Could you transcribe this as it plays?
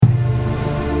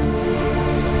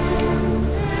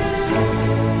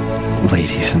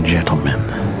Ladies and gentlemen,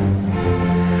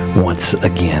 once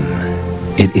again,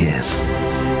 it is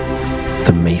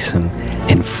the Mason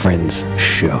and Friends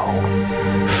Show,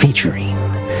 featuring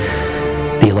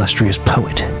the illustrious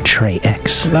poet Trey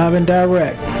X, live and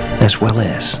direct, as well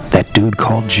as that dude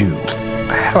called Jew,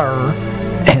 hello,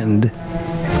 and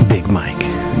Big Mike.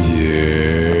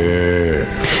 Yeah.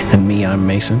 And me, I'm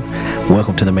Mason.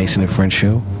 Welcome to the Mason and Friends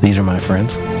Show. These are my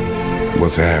friends.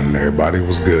 What's happening, everybody?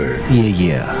 What's good?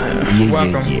 Yeah.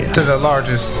 Welcome to the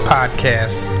largest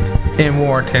podcast in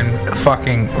Warrenton,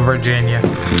 fucking Virginia.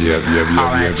 Yep.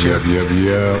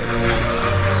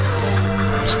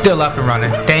 Still up and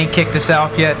running. They ain't kicked us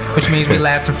off yet, which means we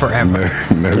lasting forever.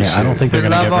 No Yeah, shit. I don't think they're We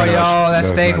gonna love get all rid of us. y'all that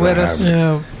That's stayed not with gonna us.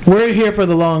 happen. we're here for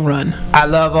the long run. I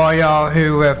love all y'all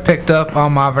who have picked up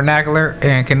on my vernacular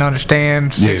and can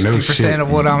understand Yeah, no 60% shit.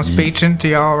 of what I'm speaking to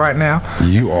y'all right now.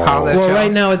 You all Holla at Well, y'all.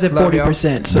 right now it's at Love y'all.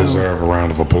 40%. So deserve a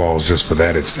round of applause just for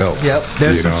that itself. Yep,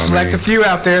 there's You some know what I select a mean? few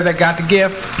out there that got the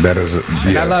gift. That is,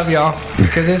 yes. I love y'all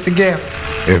because it's the gift.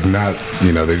 If not,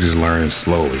 they just learn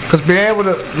slowly. Because being able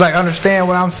to understand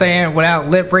what I'm saying without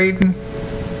lip reading,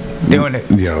 doing it.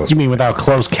 Yo, You mean without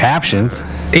closed captions?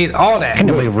 Eat all that. Can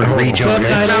nobody read your You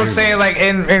know what I'm saying? Like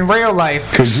in real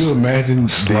life. could you imagine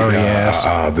Slurry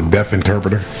ass. the deaf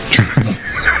interpreter?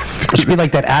 It should be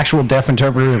like that actual deaf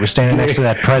interpreter that was standing next to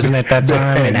that president at that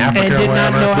time in Africa and or did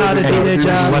not whatever. know how to do their He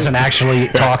job. wasn't actually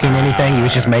talking anything. He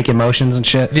was just making motions and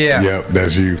shit. Yeah. Yep,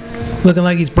 that's you. Looking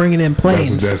like he's bringing in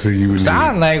planes. That's who you would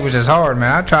Sign language is hard,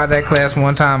 man. I tried that class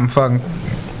one time in fucking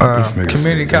This nigga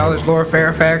community said, college, Lower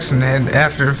Fairfax, and then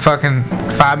after fucking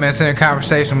 5 minutes in a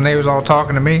conversation, when they was all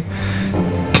talking to me,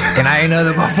 and I ain't know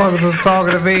the motherfuckers was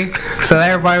talking to me, so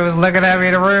everybody was looking at me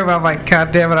in the room. I'm like,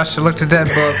 God damn it, I should look at that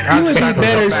book. You would be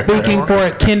better speaking for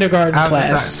a kindergarten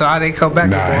class. So I didn't come back.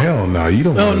 Nah, no more. hell no. You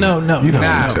don't. Oh, want no. You don't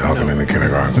Nah. want talking in the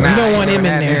kindergarten Nah, class. You don't want him in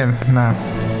that there.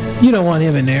 Nah. You don't want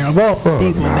him in there. Well, Fuck,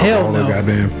 people, nah, hell all no. the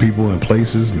goddamn people and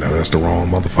places. No, that's the wrong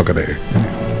motherfucker there.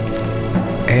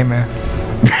 Amen.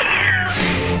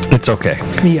 It's okay.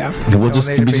 Yeah. We'll Don't just,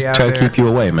 need to be just out try to there. keep you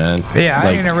away, man. Yeah, I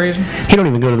Like, ain't no reason. he don't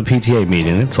even go to the PTA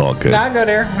meeting. It's all good. Nah, I go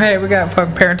there. Hey, we got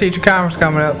fucking parent-teacher conference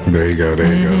coming up. There you go.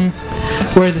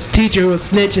 Where this teacher will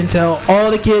snitch and tell all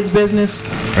the kids'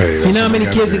 business. Hey, that's You know how what many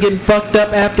we kids gotta are do. getting fucked up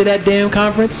after that damn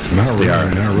conference? Not really.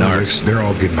 They're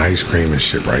all getting ice cream and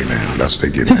shit right now. That's what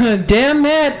they getting. Damn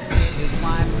that.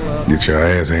 Get your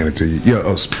ass handed to you.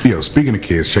 Yo, speaking of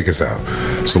kids, check us out.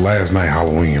 So last night,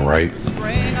 Halloween, right?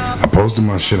 I posted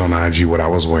my shit on IG, what I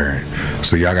was wearing.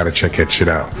 So y'all gotta check that shit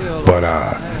out. But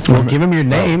Well, give him your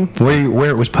name, where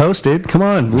it was posted. Come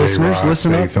on, listeners, J-Rod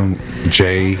listen up. Statham,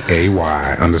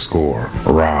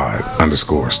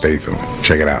 JAY_Rod_Statham.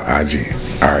 Check it out, IG.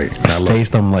 All right. Now look,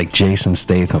 Statham like Jason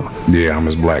Statham. yeah, I'm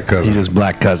his black cousin. He's his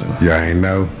black cousin. Y'all ain't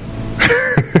know.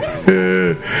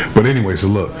 But anyway, so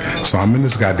look, so I'm in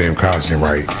this goddamn costume,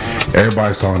 right?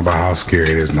 Everybody's talking about how scary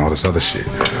it is and all this other shit.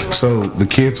 So the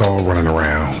kids all running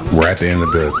around. We're at the end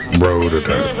of the road or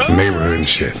the neighborhood and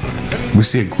shit. We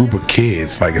see a group of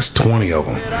kids, like it's 20 of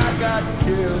them.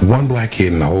 One black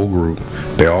kid in the whole group.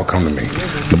 They all come to me.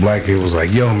 The black kid was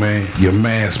like, "Yo, man, your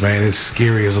mask, man, it's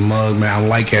scary as a mug, man. I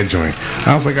like that joint."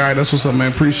 I was like, "All right, that's what's up,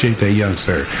 man. Appreciate that, young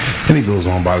sir." And he goes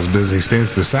on about his business. He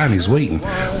stands to the side and he's waiting.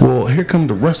 Well, here come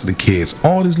the rest of the kids.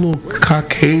 All these little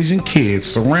Caucasian kids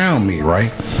surround me,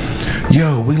 right?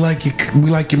 Yo, we like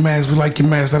your mask. We like your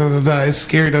mask. Da da da da. It's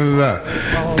scary. Da da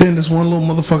da. Then this one little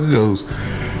motherfucker goes,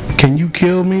 "Can you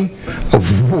kill me?" Oh,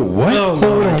 what? Oh,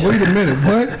 Hold on, Lord. wait a minute.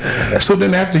 What? So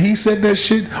then after he said that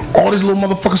shit, all these little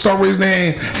motherfuckers start raising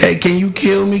their hand. Hey, can you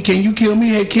kill me? Can you kill me?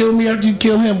 Hey, kill me after you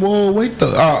kill him. Whoa, wait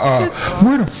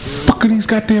where the fuck are these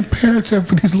goddamn parents at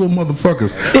for these little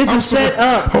motherfuckers? It's a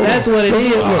setup. That's what it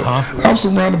is. I'm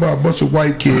surrounded by a bunch of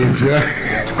white kids, yeah.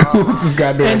 With this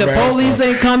goddamn And the mask police on.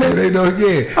 ain't coming? And they know, yeah. I was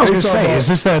They gonna talking say, about- is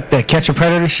this that Catch a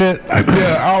Predator shit?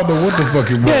 yeah, I don't know what the fuck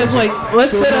it was. Yeah, it's like,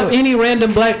 let's So set up look, any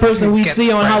random black person we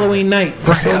see on Halloween night.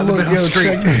 So look, yo,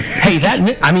 check Hey,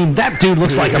 that dude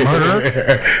looks like a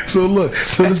murderer. So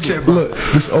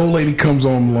this old lady comes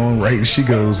on along, right? And she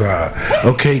goes,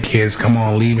 "Okay, kids, come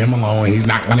on, leave him alone. He's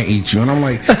not gonna eat you." And I'm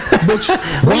like, "Bitch,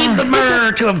 Leave the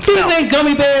murderer to These himself. ain't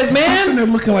gummy bears, I'm sitting man. there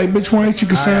looking like, bitch, why ain't you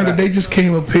concerned that they just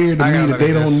came up here to I me gotta that look they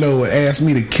at don't this. know and asked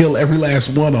me to kill every last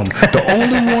one of them. The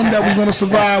only one that was going to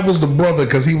survive was the brother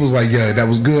because he was like, yeah, that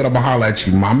was good. I'm going to holler at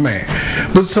you, my man.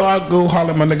 But so I go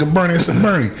holler at my nigga Bernie. I said,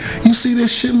 Bernie, you see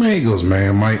this shit, man? He goes,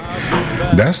 man, Mike,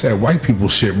 that's that white people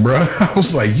shit, bro. I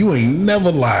was like, you ain't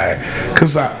never lied.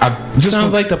 Because I just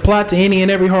Sounds like the plot to any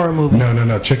and every horror movie. No.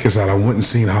 Check this out. I went and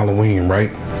seen Halloween,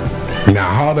 right? Now,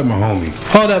 holler at my homie.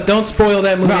 Hold up, don't spoil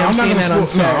that movie. No, I'm seeing that on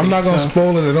Saturday. I'm not gonna so.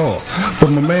 spoil it at all. But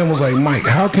my man was like, Mike,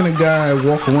 how can a guy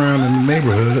walk around in the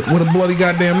neighborhood with a bloody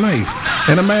goddamn knife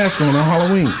and a mask on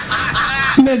Halloween?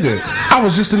 Nigga, I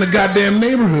was just in the goddamn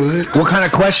neighborhood. What kind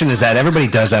of question is that? Everybody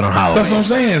does that on Halloween. That's what I'm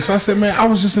saying. So I said, man, I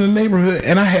was just in the neighborhood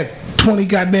and I had 20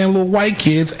 goddamn little white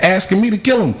kids asking me to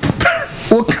kill them.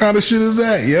 What kind of shit is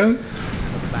that, yeah?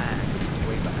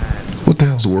 What the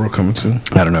hell's the world coming to?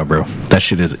 I don't know, bro. That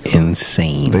shit is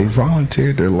insane. They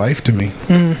volunteered their life to me.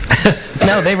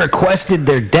 No, they requested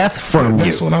their death from you.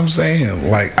 That's what I'm saying.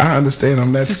 Like, I understand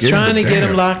I'm that Just scared. trying to but get damn.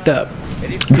 him locked up.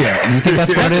 Yeah, you think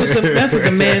that's what it is? That's what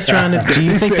the man's trying to Do do.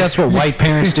 you think that's what white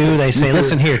parents do? They say,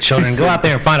 listen here, children, go out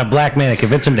there and find a black man and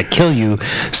convince him to kill you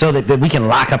so that we can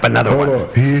lock up another Hold one.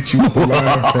 on. He hit you with the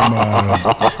line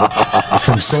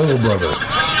from Soul Brother.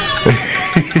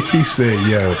 He said,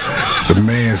 yo, the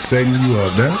man setting you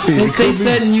up. They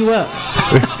setting you up.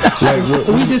 Like, what,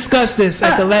 We discussed this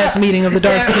at the last meeting of the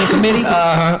Dark Skin Committee.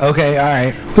 Okay, all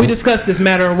right. We discussed this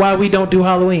matter of why we don't do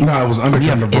Halloween. no, it was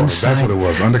Undercover Brother. That's inside- what it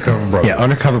was. Undercover Brother. Yeah,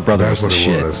 Undercover Brother That's was the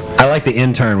what it shit. was. I like the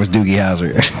intern was Doogie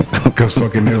Howser. Because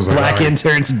fucking it was like, Black all right,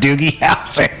 intern's Doogie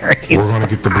Howser. we're going to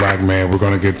get the black man. We're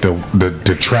going to get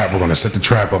the trap. We're going to set the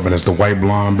trap up, and it's the white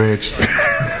blonde bitch.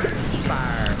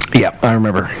 Yeah, I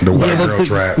remember. The white Yeah, girl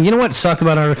trap. You know what sucked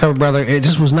about Undercover Brother? It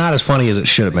just was not as funny as it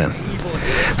should have been.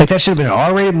 Like, that should have been an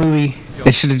R-rated movie.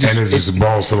 It should have just... And it's just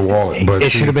balls to the wall. But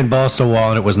it see, should have been balls to the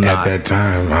wall, and it was at not. that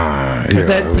time, yeah,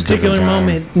 That it was particular different time.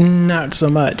 moment, not so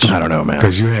much. I don't know, man.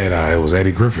 Because you had, it was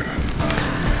Eddie Griffin.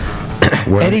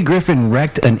 What? Eddie Griffin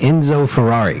wrecked an Enzo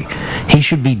Ferrari. He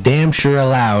should be damn sure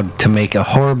allowed to make a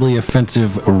horribly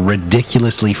offensive,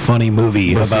 ridiculously funny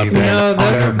movie But about see, that.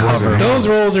 that wasn't him. Those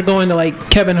roles are going to like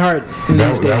Kevin Hart these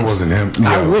That days. wasn't him.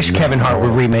 I Yo, wish no, Kevin Hart would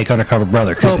no. remake Undercover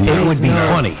Brother because Oh, it please, would be no.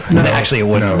 funny. No. Actually, it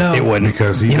wouldn't. No. It wouldn't.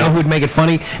 Because he you know did- who'd make it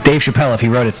funny? Dave Chappelle if he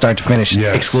wrote it start to finish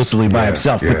Yes. exclusively by Yes.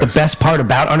 himself. But the Yes. best part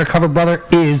about Undercover Brother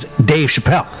is Dave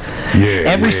Chappelle. Yeah,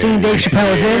 Every yeah, scene Dave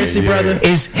Chappelle is Conspiracy in brother.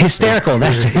 is hysterical.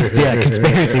 That's his,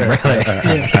 conspiracy brother.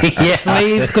 Yeah.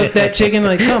 Slaves cook that chicken.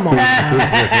 Like, come on.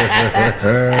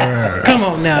 Come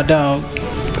on now, dog.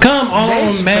 Come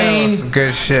on, man. Some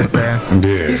good shit, man.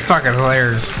 Yeah. He's fucking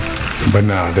hilarious. But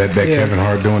nah, that Kevin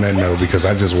Hart doing that, no, because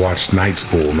I just watched Night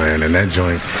School, man, and that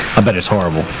joint, I bet it's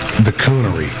horrible. the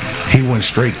coonery. He went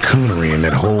straight coonery in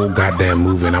that whole goddamn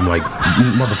movie, and I'm like,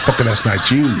 motherfucker, that's not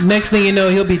you. Next thing you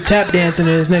know, he'll be tap dancing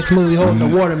in his next movie holding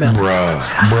a watermelon.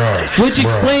 Bruh. Which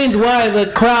explains why the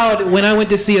crowd, when I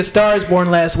went to see A Star Is Born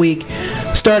last week,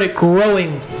 started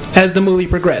growing as the movie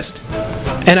progressed.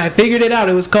 And I figured it out.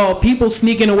 It was called People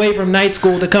Sneaking Away from Night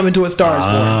School to Come Into A Star Is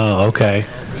Born. Oh, okay.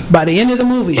 By the end of the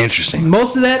movie, Interesting.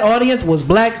 most of that audience was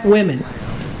black women.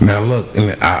 Now look,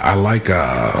 and I like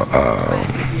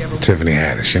Tiffany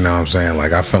Haddish. You know what I'm saying?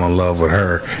 Like I fell in love with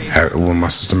her when my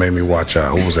sister made me watch.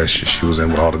 What was that shit she was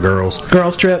in with all the girls?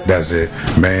 Girls Trip. That's it,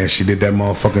 man. She did that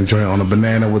motherfucking joint on a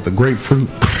banana with the grapefruit.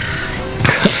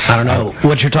 I don't know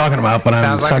what you're talking about, but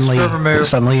I'm Sounds like a stripper move.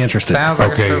 suddenly interested. Sounds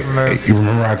like a stripper Okay, move. you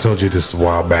remember I told you this a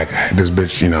while back? I had this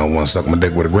bitch, want to suck my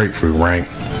dick with a grapefruit, right?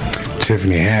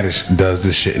 Tiffany Haddish does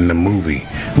this shit in the movie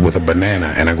with a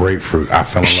banana and a grapefruit. I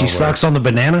fell in love She with sucks her. on the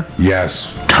banana?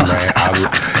 Yes, man.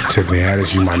 Tiffany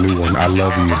Haddish, you my new one. I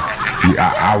love you.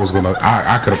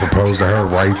 I could have proposed to her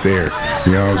right there.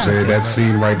 You know what I'm saying? That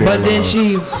scene right there. But then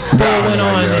she went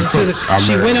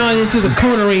on into the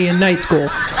coonery in Night School.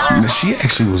 She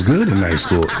actually was good in Night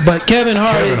School. But Kevin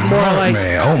Hart Kevin is more Hart, like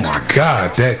man, oh my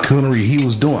God, that coonery he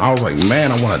was doing. I was like,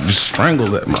 man, I want to just strangle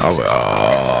that. I was like,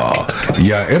 oh,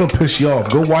 yeah, it'll piss you off.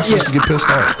 Go watch this to get pissed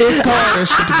off. It's called That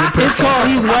shit to get pissed off.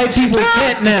 He's white people's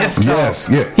pet now. Yes,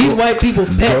 yeah. He's white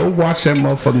people's Go pet. watch that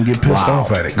motherfucking get pissed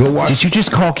off at it. Go watch. Did you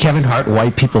just call Kevin Hart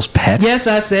white people's pet? Yes,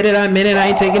 I said it. I meant it. I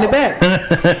ain't taking it back.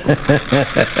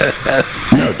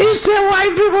 He said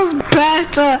white people's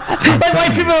pet. Like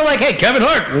white people are like, hey, Kevin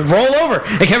Hart, roll over.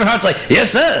 And Kevin Hart's like,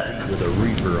 yes, sir.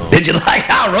 Did you like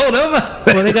how I rolled over?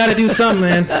 Well, they got to do something,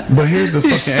 man. But here's the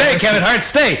fucking Stay, ass Kevin Hart,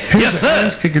 stay. Here's Yes, the sir.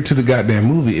 ass kicker to the goddamn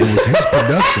movie. It was his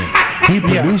production. He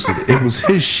produced it. It was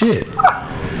his shit.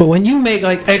 But when you make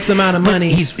like X amount of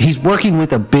money, He's working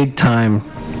with a big time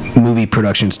movie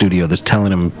production studio that's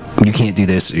telling him you can't do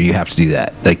this or you have to do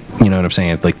that. Like, you know what I'm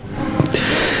saying? Like,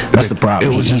 that's the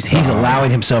problem. It was He's just-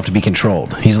 allowing himself to be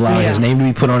controlled. He's allowing Yeah. his name to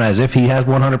be put on as if he has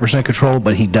 100% control,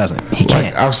 but he doesn't. He Like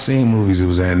can't. I've seen movies it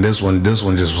was in. This one just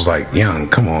was like, young,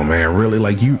 come on, man, really?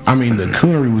 Like you, I mean, the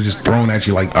coonery was just thrown at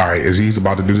you. Like, all right, is he's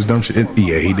about to do this dumb shit?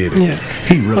 Yeah, he did it. Yeah.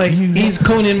 He really. like he's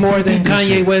cooning more than did this Kanye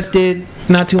shit. West did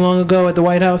not too long ago at the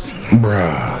White House?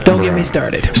 Bruh. Don't get me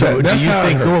started. So That's do you how I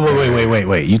think? heard.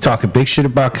 Wait. You talking big shit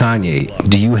about Kanye?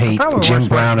 Do you hate Jim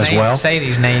Brown as well? Say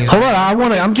these names. Hold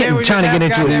on, I'm Can't we trying to just get have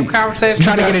into goddamn conversation?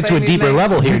 trying to You get gotta into say a these deeper names.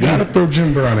 level here. You gotta throw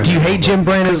Jim Brown in Do you there, hate Jim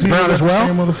Brown because he as was the well?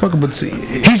 same motherfucker, but see,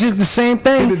 He did the same he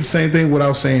thing. did the same thing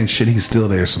without saying shit. He's still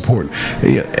there supporting.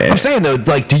 Yeah, I'm saying though,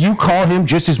 like, do you call him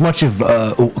just as much of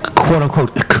quote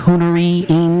unquote coonery,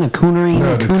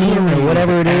 or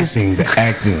whatever it is? The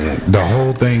acting, the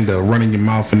whole thing, the running your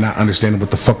mouth and not understanding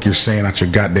what the fuck you're saying out your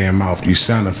goddamn mouth. You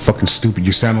sounding fucking stupid.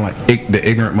 You sounding like the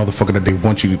ignorant motherfucker that they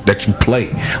want you that you play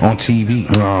on TV.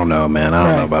 I don't know, man. I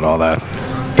don't know about all that.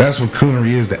 That's what coonery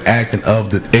is, the acting of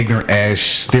the ignorant ass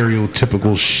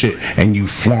stereotypical shit, and you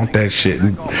flaunt that shit.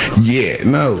 And yeah,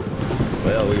 no,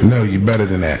 you're better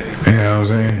than that. You know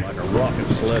what I'm saying?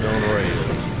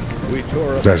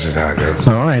 That's just how it goes.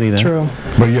 Alrighty then. True.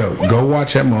 But yo, go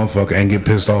watch that motherfucker and get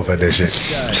pissed off at that shit.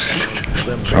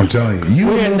 I'm telling you,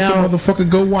 We're want to now- motherfucker,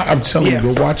 go watch. I'm telling Yeah.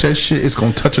 you, go watch that shit. It's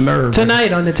gonna touch a nerve.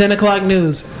 Tonight on the 10 o'clock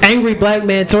news, angry black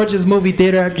man torches movie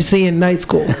theater after seeing Night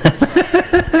School.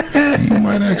 You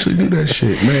might actually do that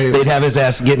shit, man. They'd have his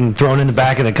ass getting thrown in the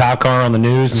back of the cop car on the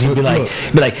news, and he'd be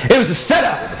like, "It was a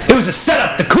setup. It was a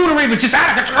setup. The coonery was just out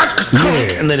of control."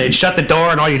 Yeah. And then they'd shut the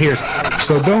door, and all you'd hear is,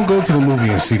 So don't go to the movie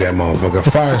and see that motherfucker.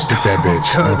 Fire stick that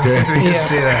bitch, okay? You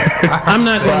see that? I'm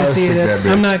not going to see Stick it. that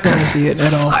bitch. I'm not going to see it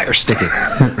at all. "Fire stick it."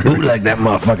 Who like that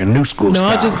motherfucking new school No,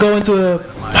 style? I'll just go into a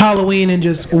Halloween and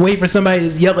just wait for somebody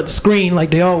to yell at the screen like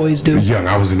they always do. Young,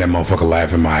 I was in that motherfucker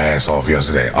laughing my ass off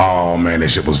yesterday. Oh man, that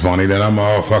shit was funny. That I'm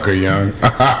motherfucker, young.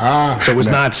 So it was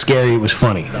not scary. It was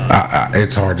funny.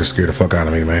 It's hard to scare the fuck out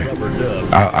of me, man.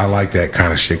 I like that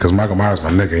kind of shit because Michael Myers, my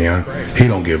nigga, young. He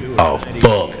don't give a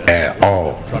fuck at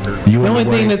all. The only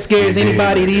thing that scares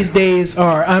anybody these days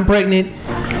are I'm pregnant,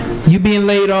 you being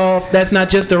laid off, that's not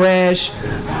just a rash,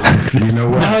 You know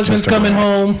what? my husband's coming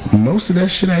home. Most of that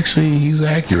shit actually, he's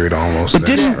accurate almost. But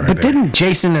didn't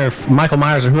Jason or Michael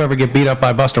Myers or whoever get beat up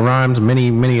by Busta Rhymes many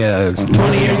 20 years ago?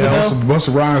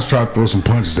 Busta Rhymes tried to throw some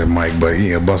punches at Mike, but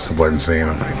yeah, Busta wasn't seeing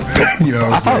him. You know what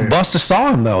I'm I thought saying? Busta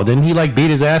saw him though. Didn't he like beat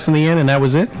his ass in the end and that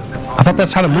was it? I thought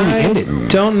that's how the movie ended.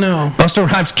 Don't know. Busta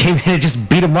Rhymes came in and just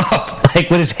beat him up like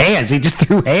with his hands. He just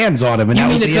threw hands on him. And You that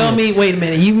mean was to the tell end. me? Wait a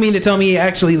minute. You mean to tell me he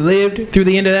actually lived through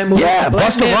the end of that movie? Yeah, A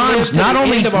black Busta man Rhymes lived to not the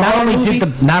only end of a horror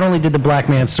movie? did the black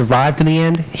man survive to the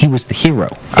end, he was the hero,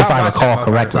 if I recall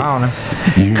correctly.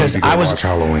 You need Because to go watch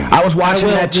Halloween. I was watching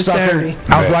I will, that this sucker. Saturday.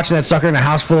 I was Bet. watching that sucker in a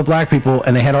house full of black people,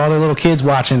 and they had all their little kids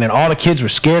watching, and all the kids were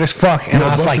scared as fuck. And No,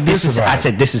 I was Busta like, did "This is." I survive.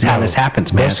 said, "This is how No, this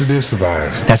happens, man. Busta did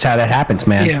survive. That's how that happens,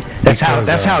 man. Yeah. That's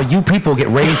Because, how you people get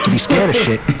raised to be scared of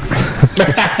shit.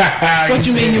 What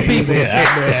you mean, you people?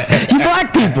 You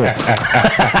black people.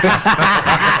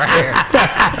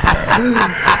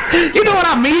 You know what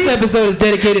I mean? This episode is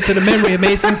dedicated to the memory of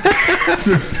Mason.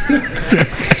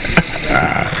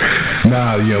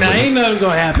 Nah, yo. Now, ain't nothing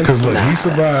gonna happen. Because look, he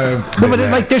survived. No, but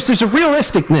that- like, there's a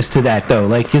realisticness to that though,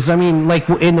 like, because I mean, like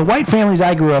in the white families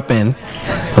I grew up in,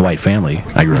 the white family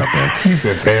I grew up in. he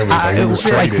said families like he was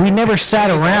Like traded. we never sat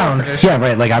around. Yeah,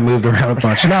 right. Like I moved around a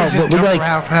bunch. No, Just but we jump like from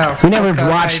house to house. we never What's up,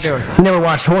 cuz? How watched you doing? we never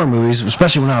watched horror movies,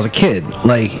 especially when I was a kid.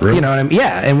 Like Really? you know what I mean?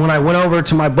 Yeah. And when I went over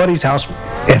to my buddy's house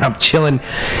and I'm chilling,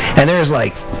 and there's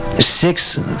like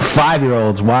 6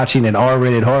 5-year-olds watching an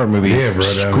R-rated horror movie, Yeah, bro,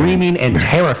 that screaming and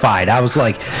terrified. I was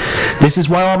like, this is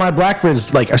why all my black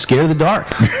friends like are scared of the dark.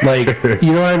 Like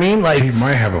you know what I mean? Like. He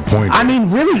might have a point. I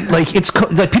mean, really, like it's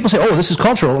like people say, "Oh, this is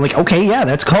cultural." I'm like, okay, yeah,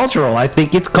 that's cultural. I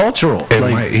think it's cultural.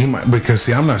 He might because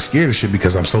see, I'm not scared of shit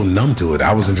because I'm so numb to it.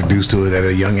 I was introduced to it at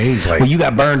a young age. Like well, you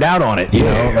got burned out on it, you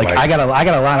Yeah, know. Like, like- I got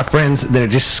a lot of friends that are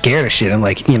just scared of shit, and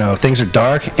like you know, things are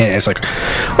dark, and it's like,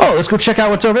 oh, let's go check out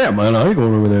what's over there. Man, I ain't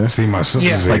going over there. see, my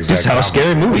sister's the Like this is exact how a scary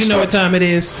opposite. movie You know what starts. time it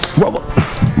is. Well,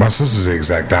 My sister's the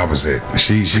exact opposite.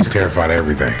 She's terrified of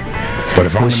everything. But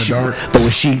if I'm in the dark, but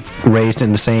was she raised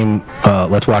in the same?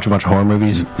 Let's watch a bunch of horror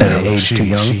movies at an age too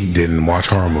young. she didn't watch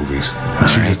horror movies.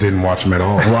 She just didn't watch them at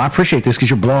all. Well, I appreciate this because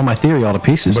you're blowing my theory all to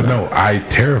pieces. But no, I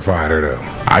terrified her though.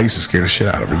 I used to scare the shit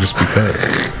out of her just because.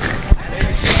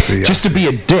 See, just to be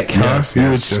a dick, huh? yes, You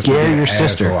would just to be scare an your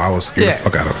sister. asshole. I would scare Yeah. the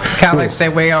fuck out of her. Kind of like the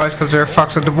same way he always comes there and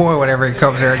fucks with the boy whenever he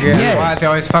comes there. Yeah, Yeah. why is he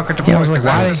always fucking with the Yeah, I boy? was like,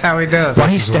 Because why- that's just how he does. Why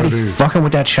he This is what steady it is. fucking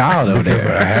with that child over Because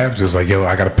there? I have to. It's like, yo,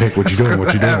 I gotta pick what you doing,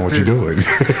 what you doing, what you doing.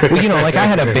 Well, you know, like I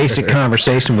had a basic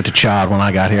conversation with the child when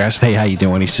I got here. I said, "Hey, how you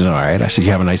doing?" He said, "All right." I said,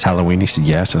 "You have a nice Halloween?" He said,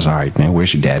 "Yes." I was, "All right, man.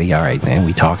 Where's your daddy?" "All right, man.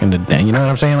 We talking to Dan." You know what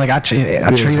I'm saying? Like I treat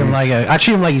him see. like I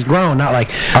treat him like he's grown, not like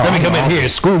let me come in here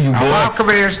and school you, boy. I'll come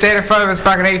in here and stand in front of his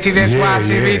fucking 18-inch wide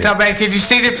TV. Yeah. Talking about, can you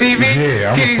see the TV?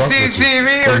 Yeah, Can you see the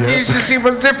TV? Or can you just see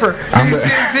my zipper? Can I'm you the, see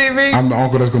the TV? I'm the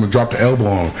uncle that's gonna drop the elbow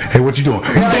on him. Hey, what you doing?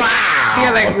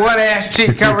 Yeah, like one ass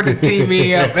cheek covered the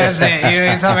TV up. That's it. You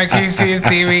know, he's talking about, can you see the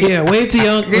TV? Yeah, wave to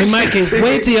your uncle. In my case,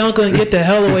 wave to your uncle and get the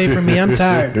hell away from me. I'm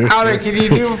tired. Alder, can you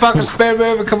do a fucking spin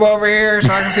move and come over here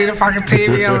so I can see the fucking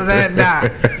TV on that? Nah.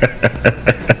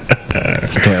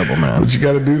 It's terrible, man. But you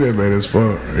gotta do that, man. It's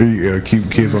fun. You keep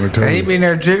kids on their toes. He be in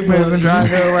there juke moving, trying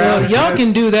to go around. Well, and y'all shit.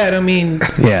 can do that. I mean,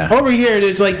 Yeah. over here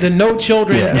there's like the no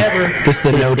children ever. This is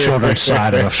the no children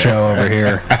side of the show over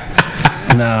here.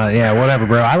 No, yeah, whatever,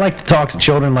 bro. I like to talk to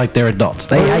children like they're adults.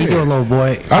 Hey, how you doing, little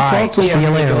boy? I All talk to see you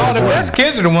them later. like Oh, little the boy. best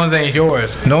kids are the ones that ain't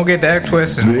yours. Don't get that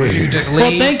twisted. Would you just Well,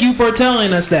 leave? thank you for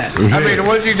telling us that. I mean, the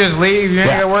ones you just leave, you ain't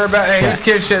gotta worry about. Hey, his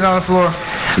kid shitting on the floor.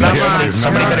 Not mine.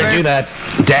 Somebody You know what better I'm do that.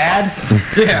 Dad?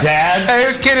 saying? Yeah. Dad? Hey,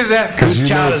 whose kid is that? Because you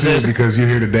child know is too, this? because you're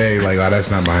here today, like, oh, that's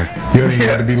not mine. You don't even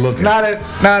have to be looking. Not it.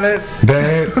 Not it.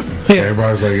 Dad. Yeah.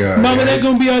 Everybody's like, Mama, that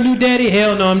gonna be our new daddy?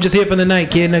 Hell no, I'm just here for the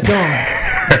night, kid. Now go on.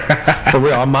 For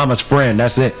real, I'm mama's friend.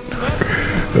 That's it.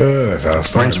 that's how it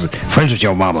starts. Friends with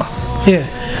your mama. Yeah.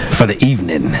 For the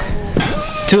evening.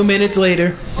 2 minutes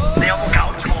later. Yeah,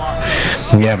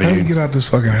 How but do you dude. get out this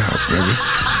fucking house, nigga?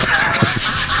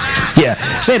 Yeah.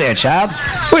 Say there, child.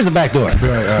 Where's the back door? Be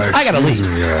like, I gotta excuse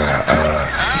leave. me,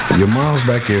 your mom's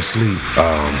back here asleep.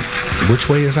 Which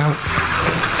way is out?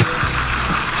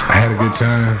 I had a good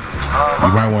time.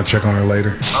 You might want to check on her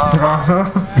later.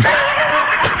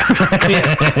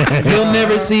 You'll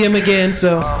never see him again,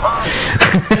 so.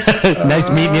 Nice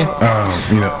meeting you.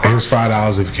 Here's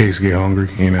 $5 if you case get hungry.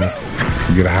 You know,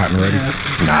 get it hot and ready.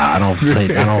 Nah, I don't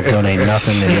donate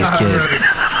nothing to these kids.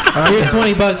 Here's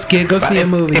 $20, kid. Go see a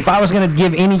movie. If I was gonna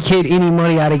give any kid any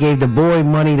money, I'd have gave the boy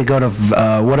money to go to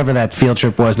whatever that field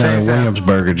trip was down in Jamestown.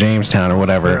 Williamsburg or Jamestown or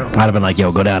whatever. I'd have been like,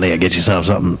 yo, go down there, get yourself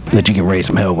something that you can raise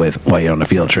some hell with while you're on the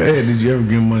field trip. Hey, did you ever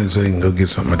give him money so you can go get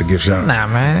something at the gift shop? Nah,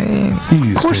 man.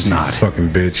 You Of course stingy not. fucking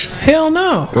bitch. Hell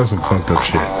no. That's some fucked up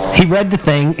shit. He read the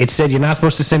thing. It said you're not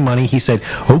supposed to send money. He said,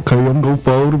 okay, I'm gonna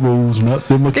follow the rules and not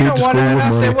send my You kid know to what? school with And I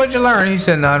said, money. what'd you learn? He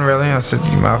said, none really. I said,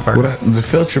 you motherfucker. Well, the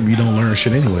field trip, you don't learn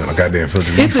shit anyway on a goddamn field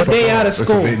trip. It's a day out of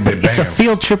school. It's a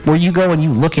field trip where you go and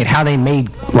you look at how they made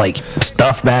like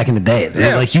stuff back in the day.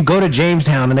 Yeah. Like you go to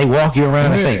Jamestown and they walk you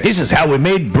around and say, Yeah. "This is how we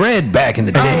made bread back in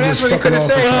the Oh, day." that's what he could have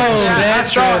fucking said. off the top. I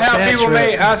That's saw right, how that's people right.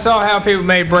 made. I saw how people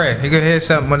made bread. You could hear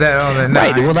something with that on the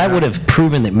night. Right. Well, that would have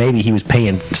proven that maybe he was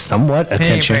paying somewhat He ain't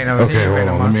attention. paying no- he Okay, ain't hold paying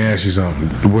no on. Let money. me ask you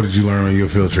something. What did you learn on your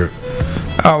field trip?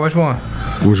 Oh, which one?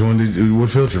 Which one did you? What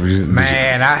field trip? Did you,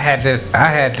 Man, I had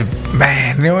to.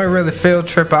 Man, the only really field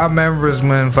trip I remember is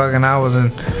when fucking I was in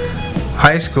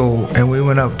high school and we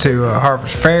went up to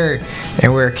Harper's Ferry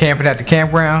and we were camping at the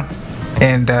campground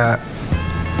and I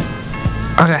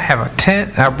have a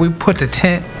tent. We put the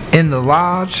tent in the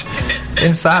lodge,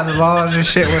 inside the lodge and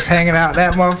shit was hanging out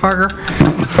that motherfucker.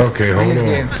 Okay, hold He's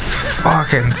getting on.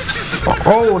 fucking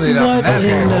folded up. What in that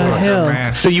in the motherfucker, hell?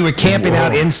 man. So you were camping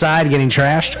out inside, getting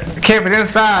trashed. Camping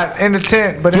inside in the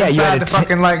tent, but Yeah, you had inside a the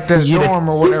fucking like the you had a- dorm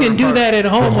or You whatever. can the do fuck. that at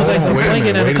home with Hold like on, a wait a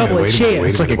blanket minute, and wait a a couple minute, of wait a minute, chairs.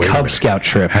 It's like a Wait a Cub minute. Scout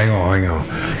trip. Hang on.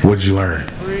 What did you learn?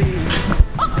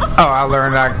 Oh, I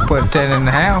learned I could put a tent in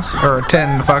the house or a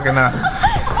tent in the fucking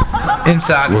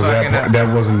inside the Was fucking.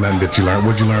 that wasn't nothing that you learned?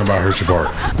 What did you learn about Hershey Park?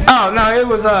 Oh no, it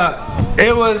was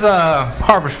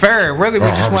Harper's Ferry. Really, we Oh,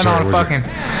 just went Harper's on a Ferry,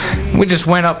 fucking. We just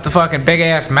went up the fucking big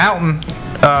ass mountain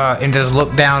and just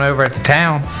looked down over at the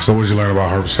town. So what did you learn about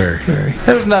Harper's Ferry?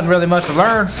 There was nothing really much to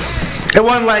learn. It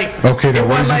wasn't like. Okay, then it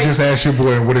what did wasn't you just ask your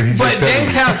boy and what did he But just tell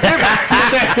you? Jamestown's different.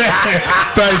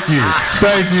 Thank you.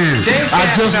 Jamestown,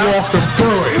 I just no. walked him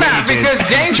through it. Nah, because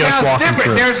Jamestown's walk him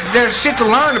different. through. There's shit to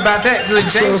learn about that. Like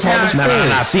So is Harper's Jamestown. Ferry.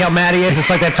 No. See how mad he is? It's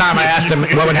like that time I asked him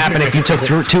what would happen if you took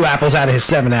 2 apples out of his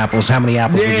 7 apples. How many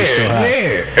apples would you still have?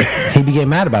 Yeah. He'd be getting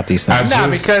mad about these things.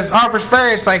 No, Just- because Harper's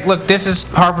Ferry, it's like, look, this is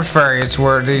Harper's Ferry. It's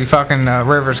where the fucking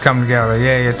rivers come together.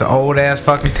 Yeah, it's an old ass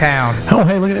fucking town. Oh,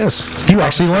 hey, look at this. You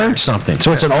actually learned something.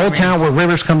 So it's an old town where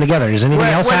rivers come together. Is anything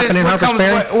else happen in Harper's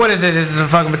Ferry? What is it? Is it the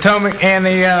fucking Potomac and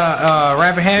the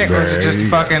Rappahannock, or is it just the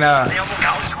fucking?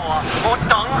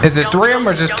 Is it 3 of them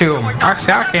or just 2 of them?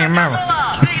 Actually, I can't remember.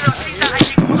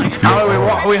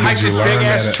 We hiked Did you this learn big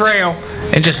ass that- trail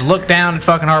and just looked down at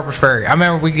fucking Harper's Ferry. I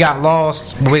remember we got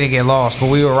lost. We didn't get lost, but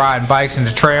we were riding bikes in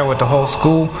the trail with the whole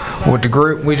school, with the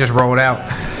group. We just rolled out.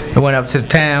 I went up to the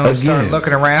town and started Again.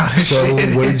 looking around and So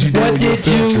shit. what did you do What on your did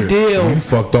field you trip? do? You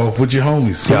fucked off with your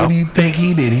homies. So Yeah. what do you think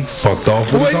he did? He fucked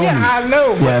off with his Well, yeah, homies. I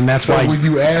know. Yeah, and that's So why. when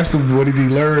you asked him what did he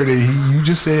learn, and you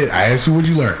just said, I asked you what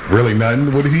you learned. Really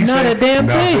nothing. What did he say? Not a damn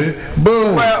Nothing. thing.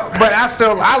 Boom. Well, but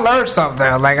I learned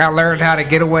something. Like I learned how to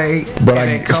get away But and I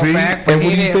then come see, back. But and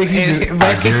what do you think he didn't- did?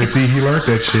 I guarantee he learned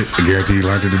that shit. I guarantee he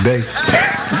learned it today.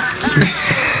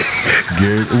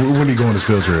 When he go on his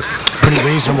field trip? Pretty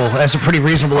reasonable. That's a pretty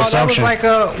reasonable Oh, that was assumption. like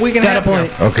a week and a Got a half ago.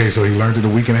 point. Okay, so he learned it a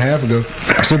week and a half ago.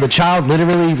 So the child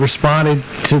literally responded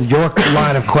to your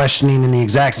line of questioning in the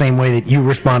exact same way that you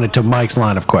responded to Mike's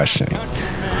line of questioning.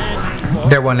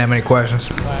 There wasn't that many questions.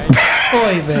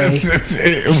 Oy vey. He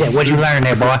said, "What'd you learn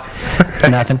there, boy?"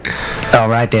 Nothing. All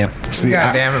right, then. See,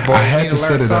 God damn it, boy. I You had need to to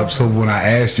set learn it up so when I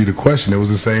asked you the question, it was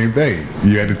the same thing.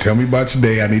 You had to tell me about your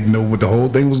day. I need to know what the whole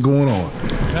thing was going on.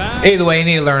 Either way, you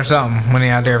need to learn something when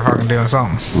you're out there fucking doing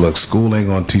something. Look, school ain't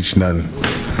gonna teach you nothing.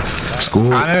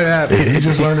 School, I know that. if you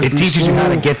just learn it It through teaches you how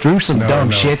to school- get through some No, dumb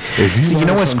no. shit. If you See, you learn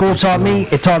know what something school taught through me?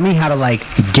 It taught me how to like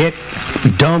get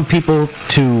dumb people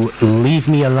to leave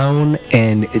me alone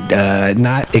and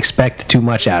not expect too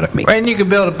much out of me. And you can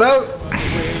build a boat.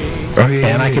 Oh, yeah,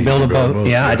 And I yeah, could build you a boat.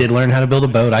 Yeah, I did learn how to build a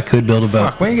boat. I could build a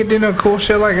boat. Fuck, we ain't get to do no cool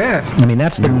shit like that. I mean,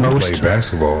 that's the We most. played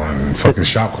basketball in fucking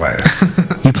shop class.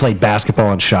 You played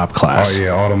basketball in shop class. Oh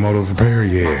yeah, automotive repair.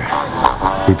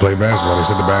 Yeah, we played basketball. They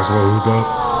set the basketball hoop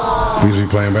up. We used to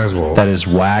be playing basketball. That is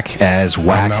whack as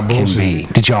whack not can be.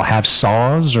 bullshitting. Did y'all have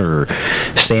saws or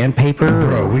sandpaper?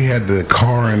 Bro, we had the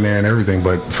car in there and everything,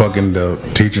 but fucking the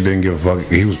teacher didn't give a fuck.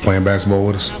 He was playing basketball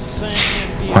with us.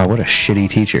 Wow, what a shitty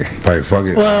teacher. Like fuck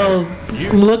it. Well,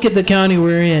 look at the county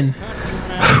we're in.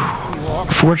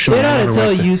 Fortunately, It I ought to never tell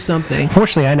went to- you something.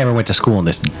 Fortunately, I never went to school in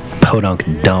this podunk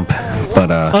dump, but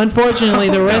Unfortunately,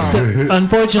 the rest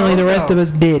of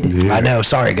us did. Yeah. I know.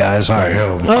 Sorry, guys. All Like right.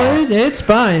 hell. Oh, it's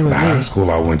fine with The high me.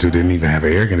 school I went to didn't even have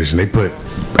an air conditioner. They put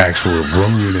actual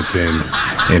room units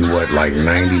in what, like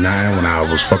 99 when I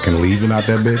was fucking leaving out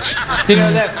that bitch. You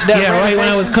know that Yeah, right when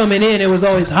I was coming in, it was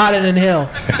always hotter than hell.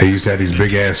 They used to have these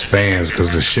big ass fans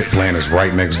because the shit plant is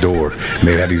right next door. And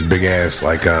they'd have these big ass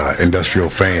like industrial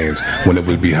fans. When it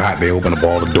would be hot, they open up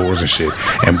all the doors and shit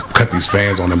and cut these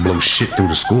fans on and blow shit through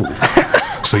the school.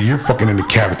 So you're fucking in the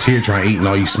cafeteria trying to eat and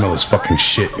all you smell is fucking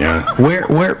shit, yeah.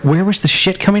 Where was the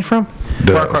shit coming from?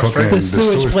 The Far across the street. The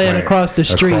sewage plant across the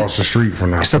street. Across the street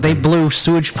from the So they blew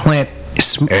sewage plant.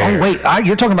 Air. Oh wait,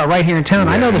 you're talking about right here in town.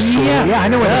 I know the school. Yeah,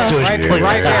 I know where the sewage right, plant.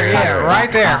 right there, yeah,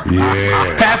 right there.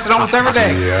 Yeah. Pass it almost every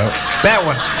day. Yeah. That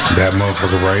one. That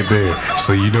motherfucker right there.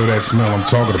 So you know that smell I'm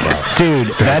talking about. Dude,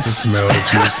 That's the that's smell that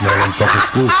you would smell in fucking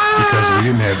school. Because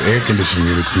we didn't have air conditioning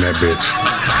units in that bitch.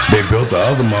 They built the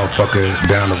other motherfucker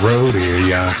down the road here,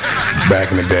 yeah,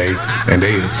 back in the day. And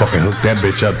they fucking hooked that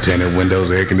bitch up, tinted windows,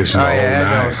 air conditioning, Oh the whole yeah,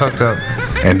 that nine. was hooked up.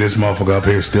 And this motherfucker up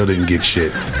here still didn't get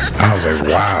shit. I was like,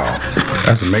 wow,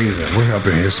 that's amazing. We're up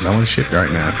in here smelling shit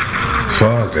right now.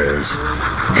 Fuck this.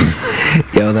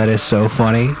 Yo, that is so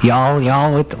funny. Y'all,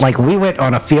 like we went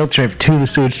on a field trip to the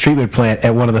sewage treatment plant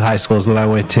at one of the high schools that I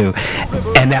went to,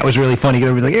 and that was really funny.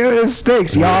 Everybody's like, "Ew, this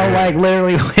stinks." Y'all like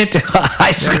literally went to a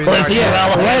high school and Yeah,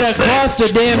 smelled Right it. across the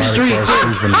damn Right street, across the too.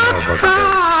 street from the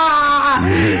motherfucker.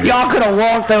 Yeah. Y'all could have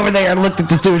walked over there and looked at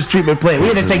the sewage treatment plant. We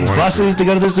had to take buses to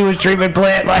go to the sewage treatment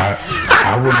plant. Like,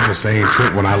 I went on the same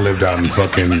trip when I lived out in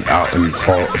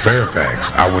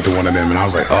Fairfax. I went to one of them and I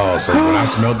was like, oh, so when I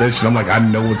smelled that shit, I'm like, I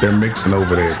know what they're mixing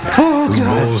over there. It's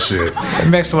bullshit.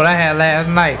 Mixed what I had last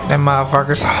night. Them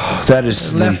motherfuckers. that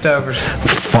is the Leftovers.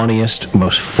 funniest,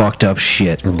 most fucked up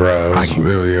shit Bro, I it can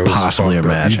was possibly fucked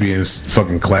up. imagine. You be in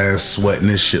fucking class sweating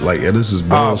this shit like, yeah, this is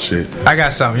bullshit. I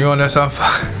got something. You wanna know something?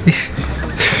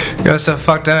 You know something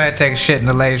fucked up? I had to take a shit in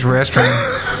the ladies' restroom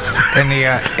in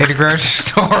the grocery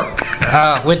store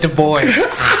with the boys.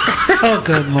 Oh,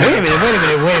 good lord. Wait a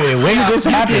minute. When did this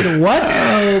happen? Did what?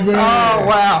 Oh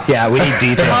wow. Yeah, we need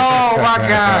details. Oh my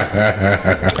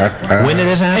god. When did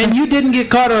this happen? And you didn't get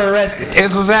caught or arrested.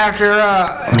 This was after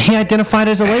He identified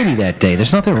as a lady that day.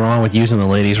 There's nothing wrong with using the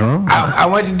ladies' room. I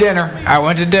went to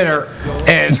dinner.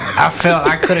 And I felt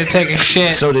I couldn't take a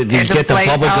shit. So did you at get the place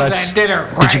bubble I was guts? at dinner,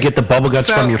 Did you right? get the bubble guts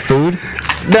So- from your food?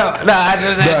 No, I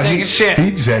just had to take a shit.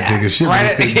 He just had to take a shit,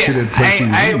 but he couldn't shit at the place he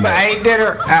was eating I at. ate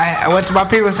dinner. I went to my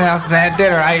people's house and had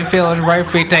dinner. I didn't feel it was right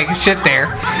for me taking shit there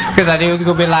because I knew it was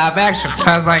gonna be live action.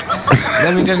 So I was like,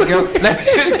 let me just go,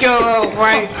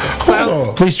 right.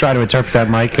 So Please try to interpret that,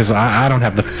 Mike, because I don't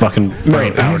have the fucking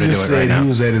brain power to do it just right said now. he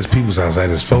was at his people's house, at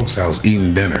his folks' house,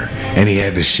 eating dinner, and he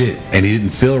had to shit, and he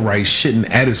didn't feel right shitting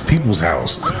at his people's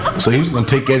house, so he was gonna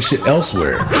take that shit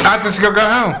elsewhere. I was just gonna go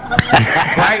home,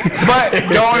 right? But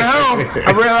going home,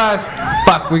 I realized,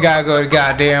 fuck, we gotta go to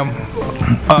goddamn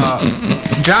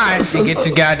Giants and get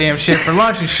the goddamn shit for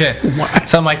lunch and shit.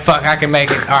 So I'm like, fuck, I can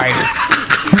make it. All right.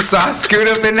 So I scoot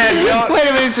up in that joint. Wait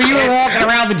a minute, so you were walking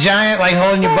around the Giant, like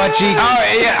holding your butt cheeks? Oh,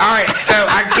 yeah, all right. So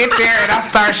I get there and I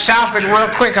start shopping real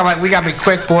quick. I'm like, we gotta be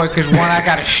quick, boy, because one, I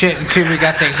gotta shit, and two, we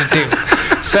got things to do.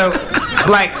 So,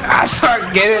 like, I start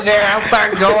getting there. I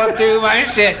start going through my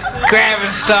shit,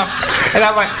 grabbing stuff, and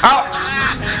I'm like, oh,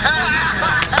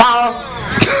 pause.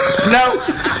 No.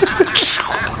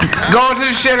 Going to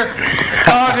the shitter.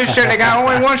 They got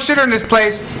only one shitter in this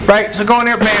place, right? So go in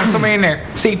there, bam, somebody in there.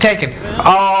 Seat taken.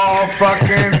 Oh,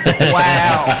 fucking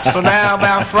wow. So now I'm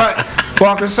out front,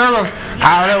 walking circles.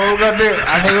 I don't know what we're gonna do.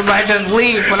 I think we might just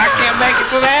leave, but I can't make it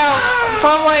to the house. So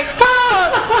I'm like,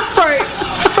 fuck. Right.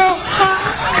 So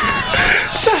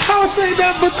the house ain't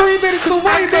nothing but 3 minutes away.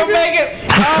 I couldn't make it.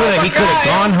 He could have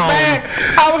gone home. Man,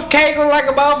 I was cackling like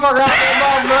a motherfucker out there,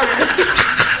 motherfucker.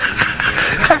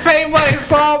 If anybody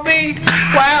saw me,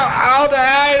 wow, I don't know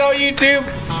how I ain't on YouTube.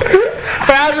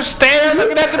 But I was just standing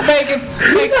looking at the bacon.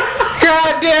 Like,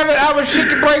 God damn it, I would shit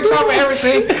the brakes off of